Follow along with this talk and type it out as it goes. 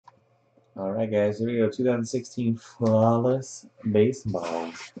Alright guys, here we go. 2016 Flawless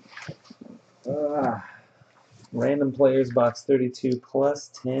Baseball. Random Players Box 32 plus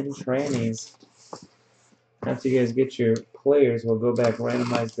 10 trannies. After you guys get your players, we'll go back,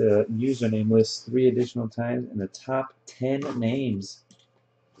 randomize the username list 3 additional times, and the top 10 names.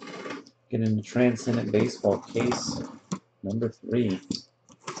 Get into Transcendent Baseball case number 3.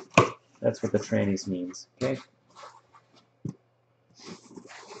 That's what the trannies means, okay?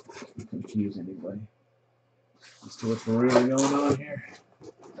 Don't confuse anybody. Let's see what's really going on here.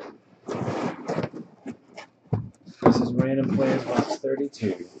 This is Random Players Box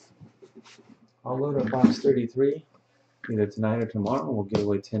 32. I'll load up Box 33 either tonight or tomorrow. We'll give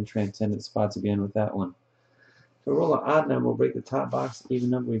away 10 Transcendent spots again with that one. If we roll an odd number, we'll break the top box. Even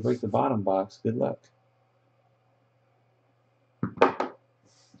number, we break the bottom box. Good luck.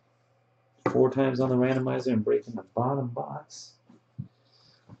 4 times on the randomizer and breaking the bottom box.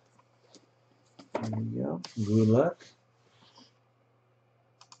 There we go. Good luck.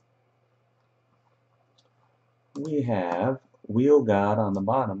 We have Wheel God on the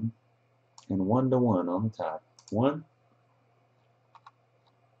bottom and 1-1 on the top. 1,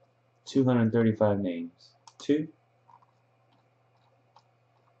 235 names. 2,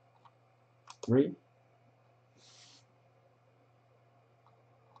 3,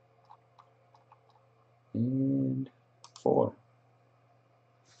 4.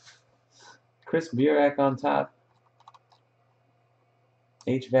 Chris Burak on top.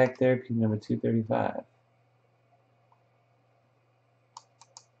 HVAC Therapy number 235.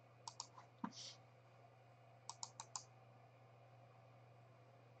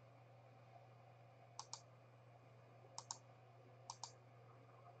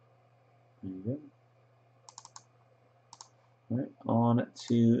 There you go. All right, on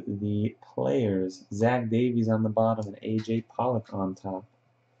to the players. Zach Davies on the bottom and AJ Pollock on top.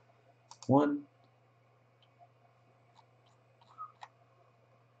 1,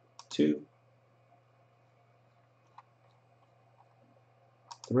 2,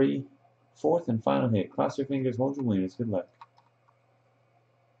 3, 4th and final hit. Cross your fingers, hold your winners. Good luck.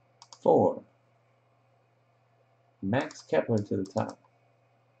 4. Max Kepler to the top.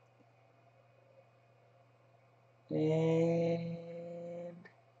 And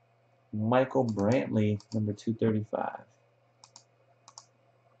Michael Brantley, number 235.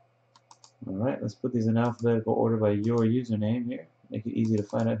 Alright, let's put these in alphabetical order by your username here. Make it easy to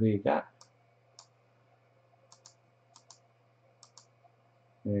find out who you got.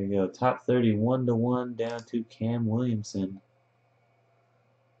 There you go. Top 30, 1-1 down to Cam Williamson.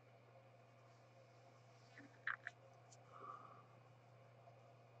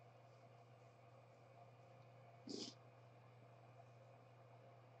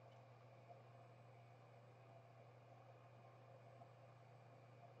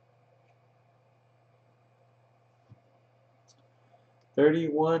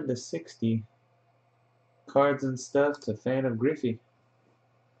 $31-60. Cards and Stuff to Fan of Griffey.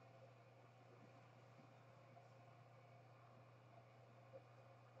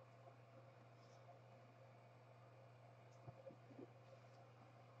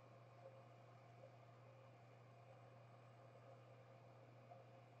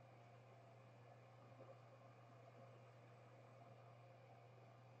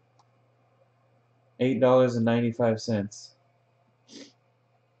 $8.95.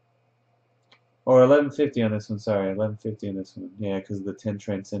 Or $11.50 on this one, sorry. $11.50 on this one. Yeah, because of the 10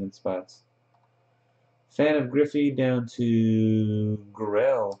 Transcendent spots. Fan of Griffey down to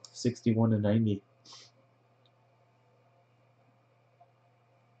Gurrell, 61-90.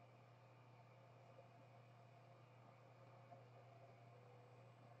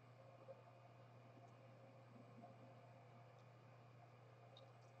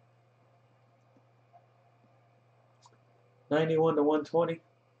 $91-120.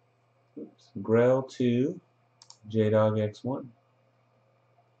 Oops. Grell to J-Dog X1.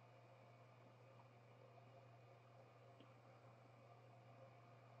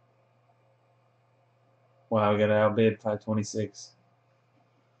 Wow, we got to outbid 526.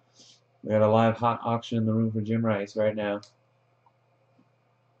 We got a live hot auction in the room for Jim Rice right now.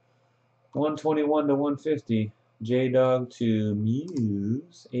 121-150. J-Dog to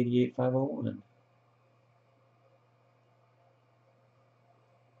Muse, 88,501.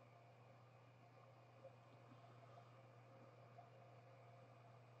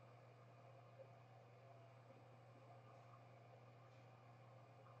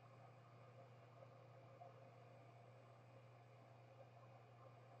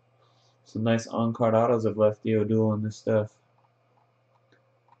 Some nice on-card autos of Lefty O'Doul and this stuff.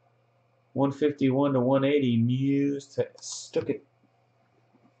 151-180, Muse to Stuckett.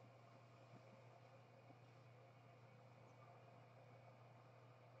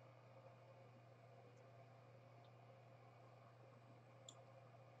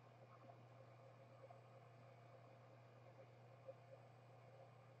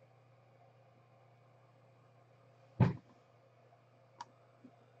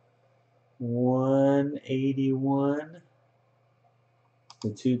 181 to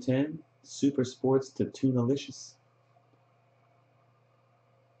 210. Super Sports to Tunalicious.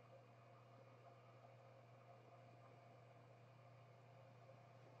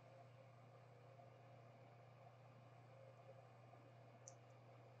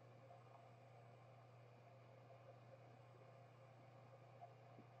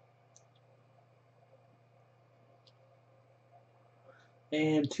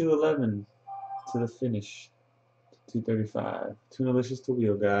 And 211 to the finish. 235. Tunalicious to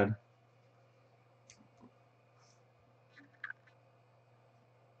Wheel God.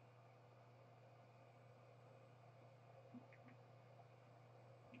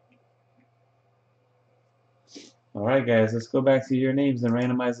 All right, guys, let's go back to your names and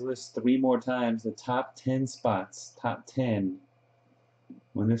randomize the list 3 more times. The top 10 spots. Top 10.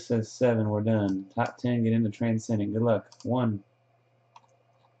 When this says 7, we're done. Top 10, get into Transcendent. Good luck. 1,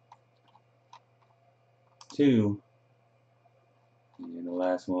 2, and the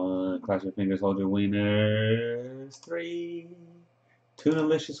last one. Cross your fingers, hold your wieners. 3.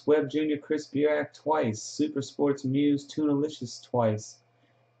 Tunalicious Webb Jr. Chris Burak twice. Super Sports Muse Tunalicious twice.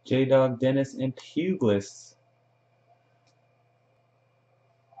 J-Dog Dennis and Puglist.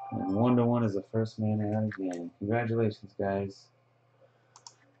 And 1-1 is the first man out again. Congratulations, guys.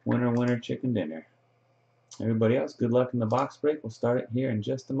 Winner, winner, chicken dinner. Everybody else, good luck in the box break. We'll start it here in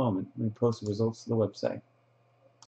just a moment. Let me post the results to the website.